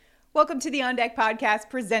Welcome to the On Deck podcast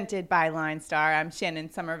presented by Line Star. I'm Shannon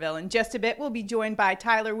Somerville. In just a bit, we'll be joined by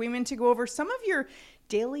Tyler Weeman to go over some of your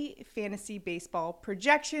daily fantasy baseball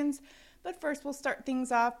projections. But first, we'll start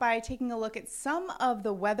things off by taking a look at some of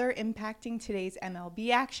the weather impacting today's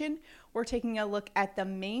MLB action. We're taking a look at the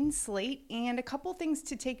main slate and a couple things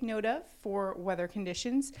to take note of for weather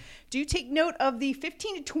conditions. Do take note of the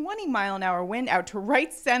 15 to 20 mile an hour wind out to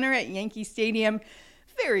right center at Yankee Stadium.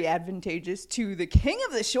 Very advantageous to the king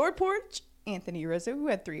of the short porch, Anthony Rizzo, who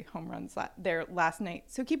had 3 home runs there last night.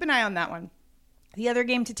 So keep an eye on that one. The other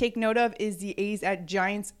game to take note of is the A's at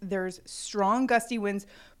Giants. There's strong gusty winds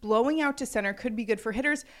blowing out to center. Could be good for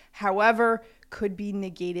hitters. However, could be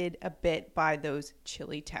negated a bit by those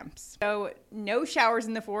chilly temps. So no showers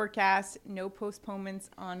in the forecast. No postponements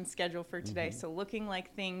on schedule for today. So looking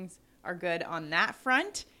like things are good on that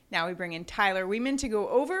front. Now we bring in Tyler Weeman to go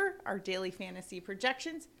over our daily fantasy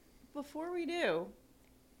projections. Before we do,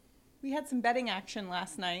 we had some betting action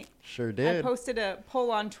last night. Sure did. I posted a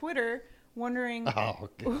poll on Twitter wondering,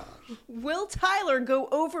 will Tyler go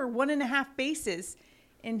over 1.5 bases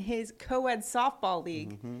in his co-ed softball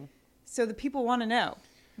league? So the people want to know,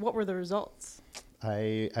 what were the results?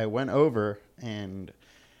 I went over, and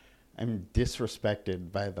I'm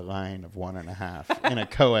disrespected by the line of 1.5 in a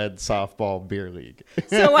co-ed softball beer league.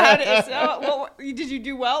 So did you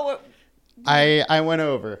do well? I went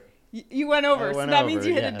over. You went over, so that means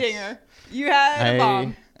you hit a dinger. You had a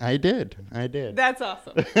bomb. I did. That's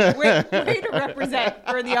awesome. Way to represent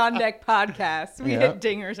for the On Deck podcast. We hit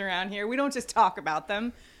dingers around here. We don't just talk about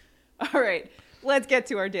them. All right, let's get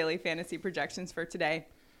to our daily fantasy projections for today.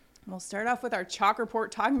 We'll start off with our chalk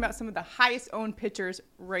report, talking about some of the highest owned pitchers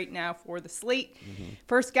right now for the slate.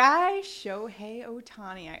 First guy, Shohei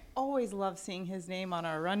Ohtani. I always love seeing his name on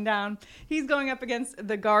our rundown. He's going up against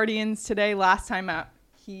the Guardians today. Last time out,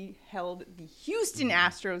 he held the Houston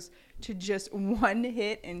Astros to just 1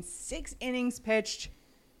 hit in 6 innings pitched,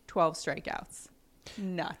 12 strikeouts.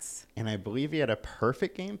 Nuts. And I believe he had a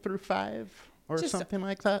perfect game through 5 or something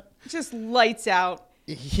like that. Just lights out.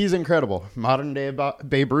 He's incredible. Modern day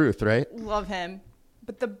Babe Ruth, right? Love him.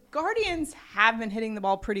 But the Guardians have been hitting the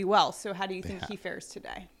ball pretty well. So how do you think he fares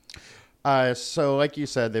today? So like you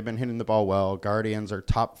said, they've been hitting the ball well. Guardians are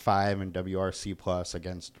top 5 in WRC plus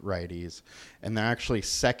against righties, and they're actually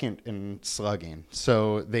second in slugging.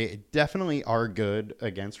 So they definitely are good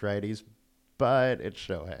against righties, but it's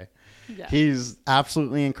Shohei. Yeah. He's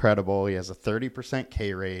absolutely incredible. He has a 30%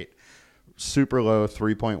 K rate, super low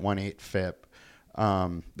 3.18 FIP.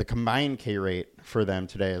 The combined K rate for them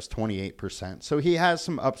today is 28%. So he has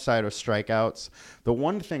some upside of strikeouts. The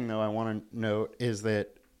one thing, though, I want to note is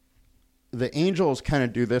that the Angels kind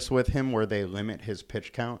of do this with him where they limit his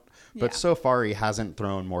pitch count. But so far, he hasn't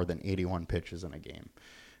thrown more than 81 pitches in a game.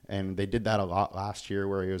 And they did that a lot last year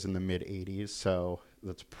where he was in the mid-80s. So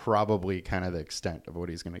that's probably kind of the extent of what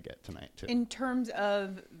he's going to get tonight, too. In terms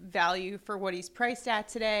of value for what he's priced at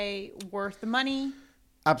today, worth the money?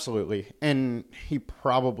 Absolutely. And he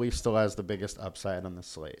probably still has the biggest upside on the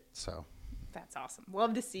slate. So that's awesome.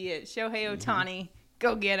 Love to see it. Shohei Ohtani.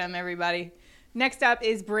 Go get him, everybody. Next up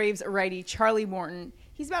is Braves righty Charlie Morton.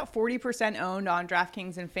 He's about 40% owned on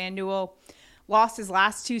DraftKings and FanDuel. Lost his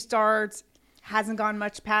last 2 starts. Hasn't gone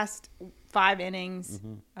much past 5 innings.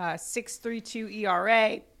 6.32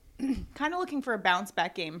 ERA. Kind of looking for a bounce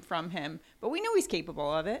back game from him. But we know he's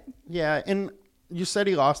capable of it. Yeah, and you said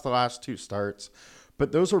he lost the last 2 starts.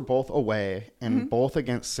 But those were both away, and both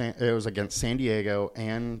against San Diego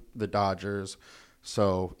and the Dodgers.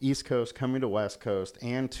 So East Coast coming to West Coast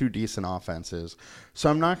and 2 decent offenses. So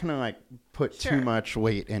I'm not going to put too much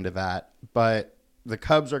weight into that. But the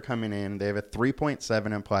Cubs are coming in. They have a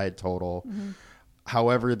 3.7 implied total.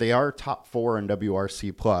 However, they are top 4 in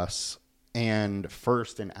WRC plus and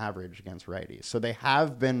first in average against righties. So they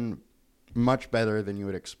have been much better than you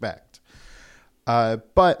would expect.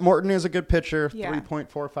 But Morton is a good pitcher,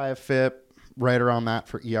 3.45 FIP, right around that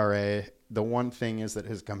for ERA. The one thing is that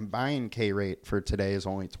his combined K rate for today is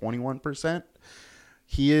only 21%.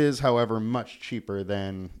 He is, however, much cheaper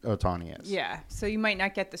than Ohtani is. Yeah, so you might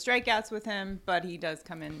not get the strikeouts with him, but he does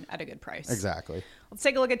come in at a good price. Exactly. Let's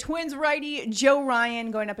take a look at Twins righty Joe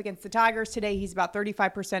Ryan going up against the Tigers today. He's about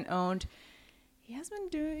 35% owned. He's been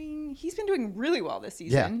doing really well this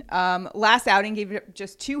season. Yeah. Last outing gave it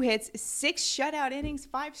just 2 hits, 6 shutout innings,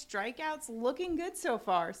 5 strikeouts. Looking good so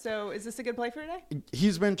far. So is this a good play for today?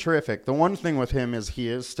 He's been terrific. The one thing with him is he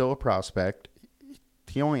is still a prospect.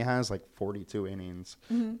 He only has 42 innings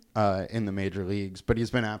in the major leagues, but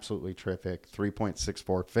he's been absolutely terrific.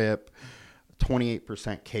 3.64 FIP,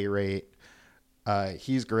 28% K rate.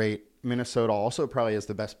 He's great. Minnesota also probably has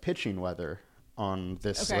the best pitching weather on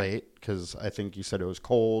this Okay. slate because I think you said it was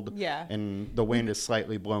cold. Yeah. And the wind is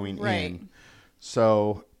slightly blowing Right. in.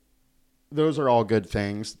 So those are all good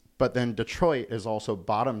things. But then Detroit is also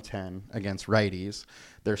bottom 10 against righties.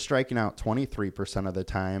 They're striking out 23% of the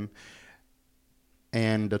time.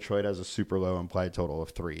 And Detroit has a super low implied total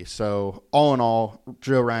of 3. So all in all,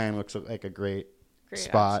 Joe Ryan looks like a great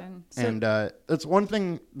spot. option. So- And it's one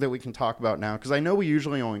thing that we can talk about now, because I know we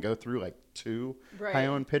usually only go through like 2 Right.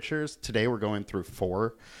 high-owned pitchers. Today we're going through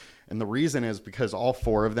 4. And the reason is because all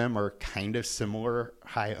 4 of them are kind of similar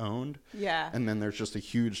high-owned. Yeah. And then there's just a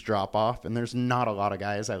huge drop-off. And there's not a lot of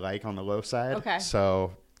guys I like on the low side. Okay.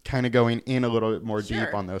 So kind of going in a little bit more deep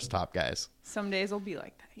Sure. on those top guys. Some days will be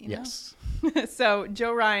like that, you know? Yes. So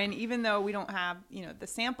Joe Ryan, even though we don't have, the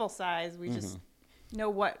sample size, we just know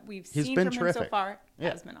what we've He's seen been from him so terrific. far. Yeah.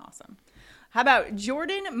 Has been awesome. How about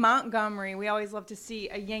Jordan Montgomery? We always love to see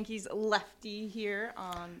a Yankees lefty here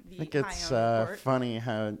on the I think it's high-owned report. funny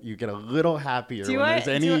how you get a little happier Do when I? there's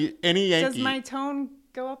any Does Yankee. my tone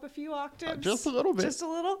go up a few octaves? Just a little bit. Just a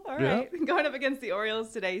little? All Yeah. right. Going up against the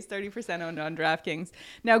Orioles today, he's 30% owned on DraftKings.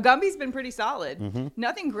 Now, Gumby's been pretty solid. Mm-hmm.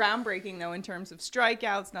 Nothing groundbreaking, though, in terms of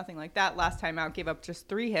strikeouts, nothing like that. Last time out, gave up just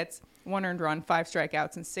 3 hits, 1 earned run, 5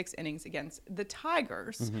 strikeouts, and 6 innings against the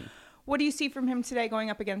Tigers. Mm-hmm. What do you see from him today going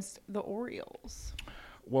up against the Orioles?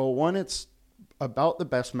 Well, one, it's about the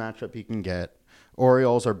best matchup he can get.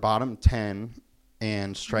 Orioles are bottom 10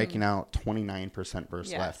 and striking out 29%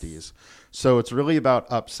 versus Yes. lefties. So it's really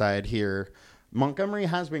about upside here. Montgomery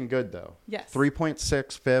has been good, though. Yes.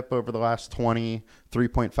 3.6 FIP over the last 20,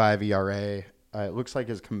 3.5 ERA. It looks like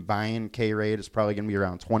his combined K rate is probably going to be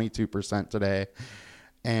around 22% today.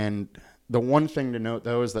 And the one thing to note,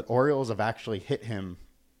 though, is that Orioles have actually hit him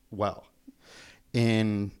well.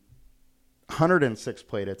 In 106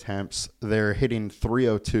 plate attempts, they're hitting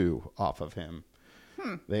 302 off of him.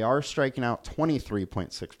 They are striking out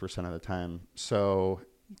 23.6% of the time. So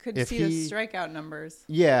You could if see he- the strikeout numbers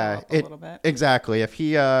yeah, go up a little bit. exactly. If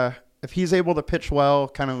he's able to pitch well,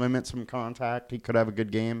 kind of limit some contact, he could have a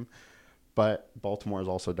good game. But Baltimore has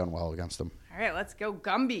also done well against him. All right, let's go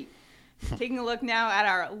Gumby. Taking a look now at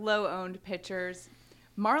our low-owned pitchers.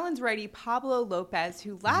 Marlins righty Pablo Lopez,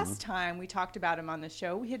 who last time we talked about him on the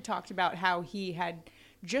show, we had talked about how he had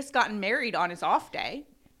just gotten married on his off day.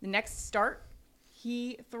 The next start,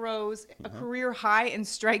 he throws a career high in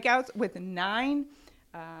strikeouts with 7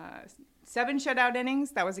 shutout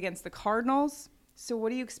innings. That was against the Cardinals. So what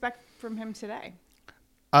do you expect from him today?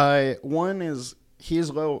 One is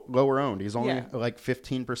he's lower owned. He's only Yeah. like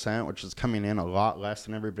 15%, which is coming in a lot less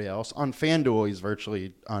than everybody else. On FanDuel, he's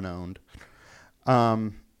virtually unowned.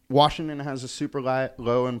 Washington has a super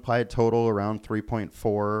low implied total around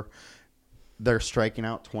 3.4. They're striking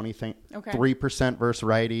out 23% versus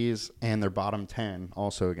righties, and they're bottom 10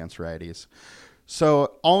 also against righties.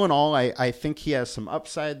 So all in all, I think he has some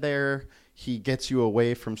upside there. He gets you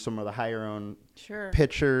away from some of the higher owned Sure.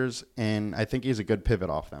 pitchers, and I think he's a good pivot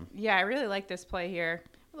off them. Yeah, I really like this play here.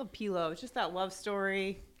 A little Pilo. It's just that love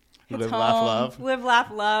story. Hits Live, laugh, home. love. Live,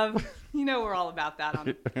 laugh, love. You know we're all about that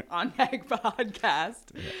on Mag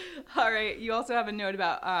Podcast. All right. You also have a note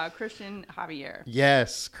about Christian Javier.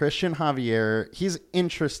 Yes, Christian Javier. He's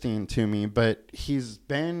interesting to me, but he's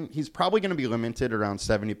probably going to be limited around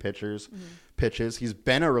 70 pitches. He's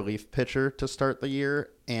been a relief pitcher to start the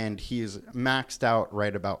year, and he's maxed out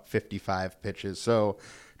right about 55 pitches. So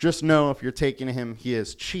just know if you're taking him, he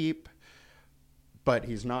is cheap, but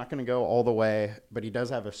he's not going to go all the way. But he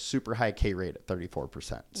does have a super high K rate at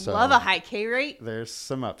 34%. So Love a high K rate. there's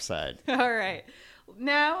some upside. All right.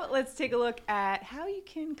 Now let's take a look at how you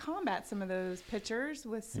can combat some of those pitchers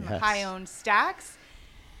with some Yes. high-owned stacks.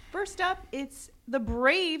 First up, it's the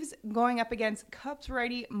Braves going up against Cubs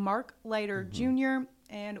righty Mark Leiter Jr.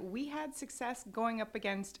 And we had success going up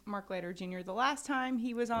against Mark Leiter Jr. the last time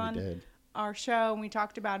he was on did. our show and we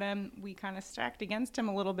talked about him. We kind of stacked against him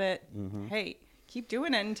a little bit. Hey, keep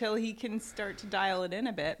doing it until he can start to dial it in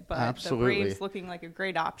a bit. But Absolutely. the Braves looking like a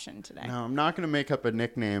great option today. No, I'm not going to make up a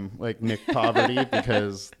nickname like Nick Poverty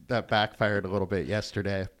because that backfired a little bit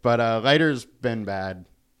yesterday. But Leiter's been bad.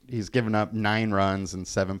 He's given up 9 runs in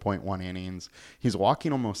 7.1 innings. He's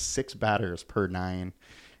walking almost 6 batters per 9,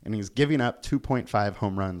 and he's giving up 2.5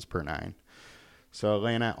 home runs per 9. So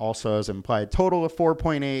Atlanta also has implied total of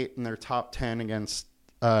 4.8 in their top 10 against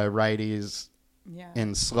righties Yeah.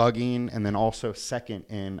 in slugging, and then also second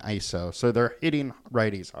in ISO. So they're hitting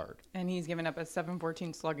righties hard. And he's given up a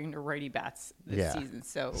 7.14 slugging to righty bats this Yeah. season.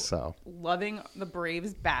 So So. loving the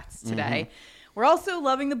Braves bats today. We're also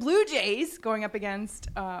loving the Blue Jays going up against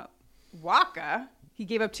Waka. He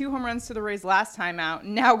gave up 2 home runs to the Rays last time out,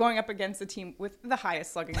 now going up against the team with the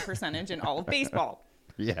highest slugging percentage in all of baseball.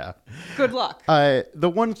 Yeah. Good luck. The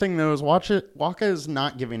one thing, though, is Wacha is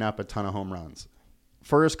not giving up a ton of home runs.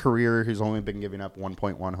 For his career, he's only been giving up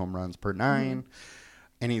 1.1 home runs per 9,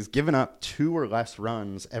 and he's given up 2 or less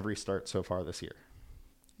runs every start so far this year.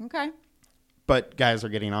 Okay. But guys are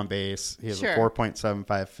getting on base. He has a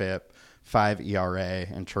 4.75 FIP, 5 ERA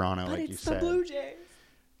in Toronto, but like you it's said. the Blue Jays.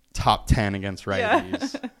 Top 10 against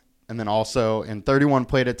righties. Yeah. And then also in 31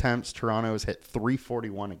 plate attempts, Toronto has hit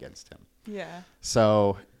 341 against him. Yeah.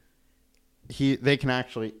 So they can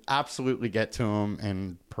actually absolutely get to him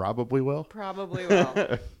and probably will. Probably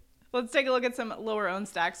will. Let's take a look at some lower owned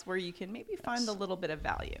stacks where you can maybe find a little bit of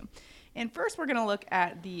value. And first, we're going to look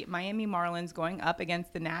at the Miami Marlins going up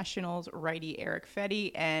against the Nationals righty Erick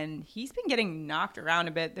Fedde, and he's been getting knocked around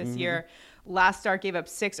a bit this year. Last start gave up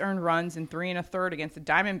 6 earned runs and 3 1/3 against the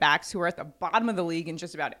Diamondbacks, who are at the bottom of the league in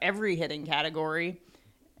just about every hitting category.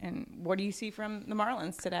 And what do you see from the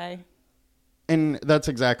Marlins today? And that's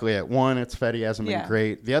exactly it. One, it's Fedde hasn't been Yeah.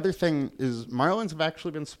 great. The other thing is Marlins have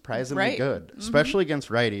actually been surprisingly good, especially against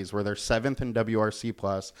righties, where they're 7th in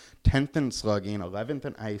WRC+, 10th in slugging, 11th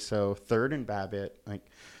in ISO, 3rd in BABIP. Like,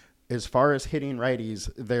 as far as hitting righties,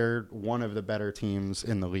 they're one of the better teams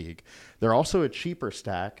in the league. They're also a cheaper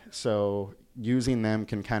stack, so using them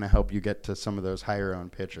can kind of help you get to some of those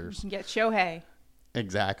higher-owned pitchers. You can get Shohei.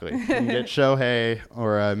 Exactly. You can get Shohei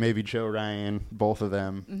or maybe Joe Ryan, both of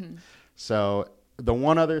them. So the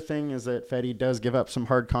one other thing is that Fedde does give up some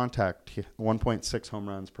hard contact, 1.6 home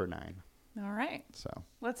runs per 9. All right. So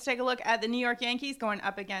let's take a look at the New York Yankees going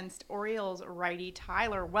up against Orioles righty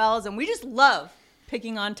Tyler Wells. And we just love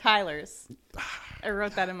picking on Tylers. I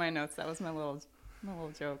wrote that in my notes. That was my little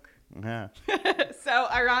joke. Yeah. So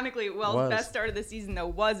ironically, Wells' best start of the season, though,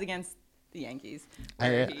 was against the Yankees.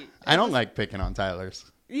 I don't like picking on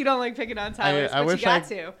Tylers. You don't like picking on Tylers, I but wish you got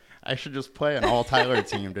to. I should just play an all-Tyler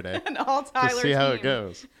team today. An all-Tyler team. To see how it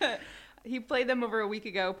goes. He played them over a week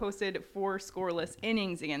ago, posted 4 scoreless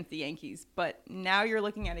innings against the Yankees. But now you're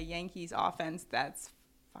looking at a Yankees offense that's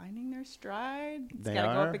finding their stride. It's got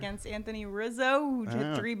to go up against Anthony Rizzo, who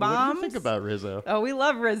hit 3 bombs. What do you think about Rizzo? Oh, we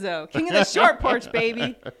love Rizzo. King of the short porch,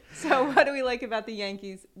 baby. So what do we like about the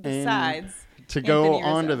Yankees besides to go Anthony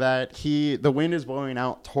on Rizzo? to that, the wind is blowing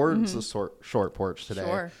out towards the short porch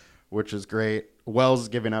today, which is great. Wells is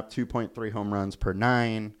giving up 2.3 home runs per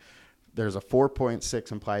 9. There's a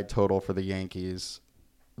 4.6 implied total for the Yankees.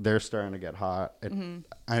 They're starting to get hot.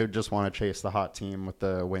 I just want to chase the hot team with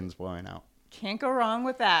the winds blowing out. Can't go wrong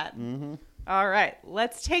with that. All right,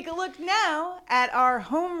 let's take a look now at our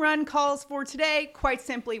home run calls for today. Quite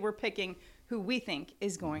simply, we're picking who we think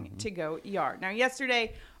is going to go yard. Now,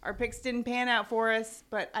 yesterday, our picks didn't pan out for us,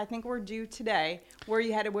 but I think we're due today. Where are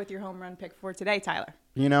you headed with your home run pick for today, Tyler?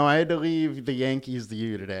 You know, I had to leave the Yankees to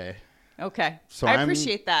you today. Okay. So I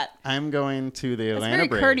appreciate that. I'm going to the Atlanta That's very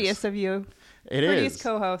Braves. courteous of you. It courteous is.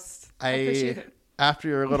 co-host. I appreciate it. After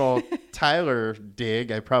your little Tyler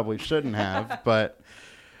dig, I probably shouldn't have, but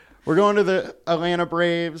we're going to the Atlanta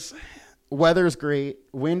Braves. Weather's great.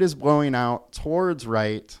 Wind is blowing out towards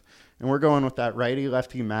right. And we're going with that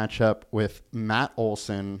righty-lefty matchup with Matt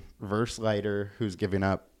Olson versus Leiter, who's giving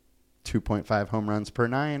up 2.5 home runs per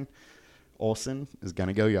 9. Olson is going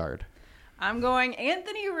to go yard. I'm going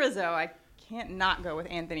Anthony Rizzo. I can't not go with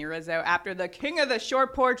Anthony Rizzo after the king of the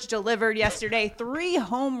short porch delivered yesterday. 3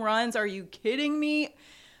 home runs. Are you kidding me?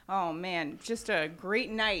 Oh, man, just a great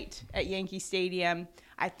night at Yankee Stadium.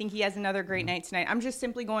 I think he has another great night tonight. I'm just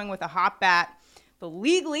simply going with a hot bat, the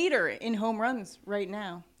league leader in home runs right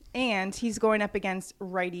now. And he's going up against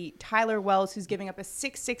righty Tyler Wells, who's giving up a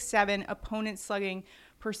 .667 opponent slugging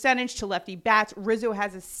percentage to lefty bats. Rizzo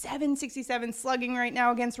has a .767 slugging right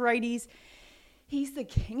now against righties. He's the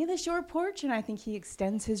king of the short porch, and I think he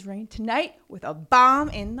extends his reign tonight with a bomb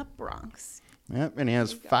in the Bronx. Yep, and he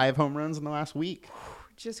has 5 home runs in the last week.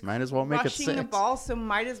 Just might as well make it 6. Rushing the ball, so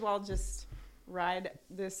might as well just ride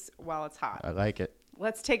this while it's hot. I like it.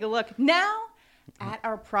 Let's take a look now at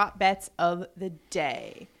our prop bets of the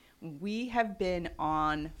day. We have been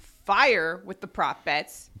on fire with the prop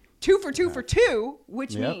bets. 2 for 2 for 2,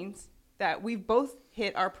 which means that we've both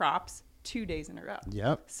hit our props 2 days in a row.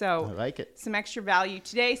 Yep. So I like it. Some extra value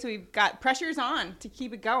today. So we've got pressures on to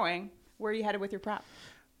keep it going. Where are you headed with your prop?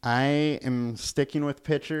 I am sticking with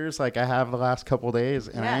pitchers like I have the last couple of days,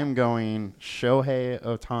 and I am going Shohei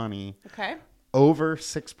Ohtani over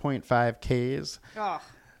 6.5 Ks. Oh.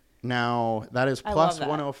 Now, that is plus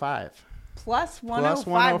 105. Plus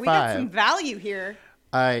 105. We got some value here.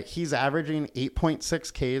 He's averaging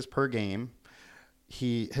 8.6 Ks per game.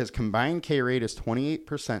 His combined K rate is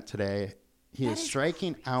 28% today. He That is is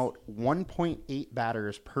striking crazy. out 1.8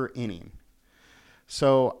 batters per inning.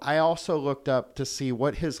 So I also looked up to see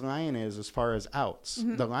what his line is as far as outs.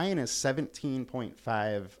 The line is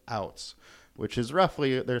 17.5 outs, which is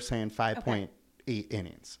roughly, they're saying 5.8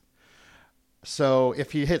 innings. So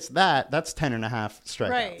if he hits that, that's 10 and a half strikeouts.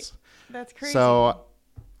 Right. That's crazy. So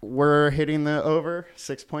we're hitting the over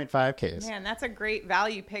 6.5 Ks. Man, that's a great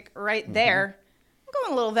value pick right there. I'm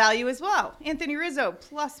going a little value as well. Anthony Rizzo,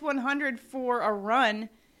 plus 100 for a run.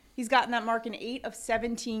 He's gotten that mark in 8 of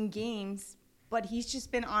 17 games, but he's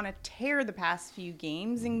just been on a tear the past few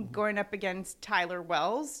games and going up against Tyler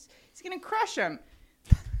Wells. He's going to crush him.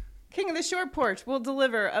 King of the Short Porch will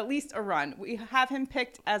deliver at least a run. We have him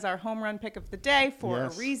picked as our home run pick of the day for a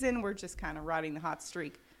reason. We're just kind of riding the hot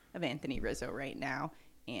streak of Anthony Rizzo right now.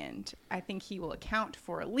 And I think he will account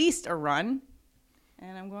for at least a run.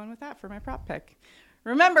 And I'm going with that for my prop pick.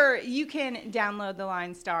 Remember, you can download the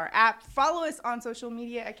Line Star app. Follow us on social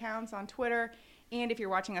media accounts on Twitter. And if you're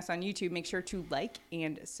watching us on YouTube, make sure to like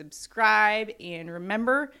and subscribe. And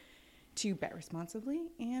remember to bet responsibly.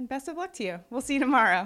 And best of luck to you. We'll see you tomorrow.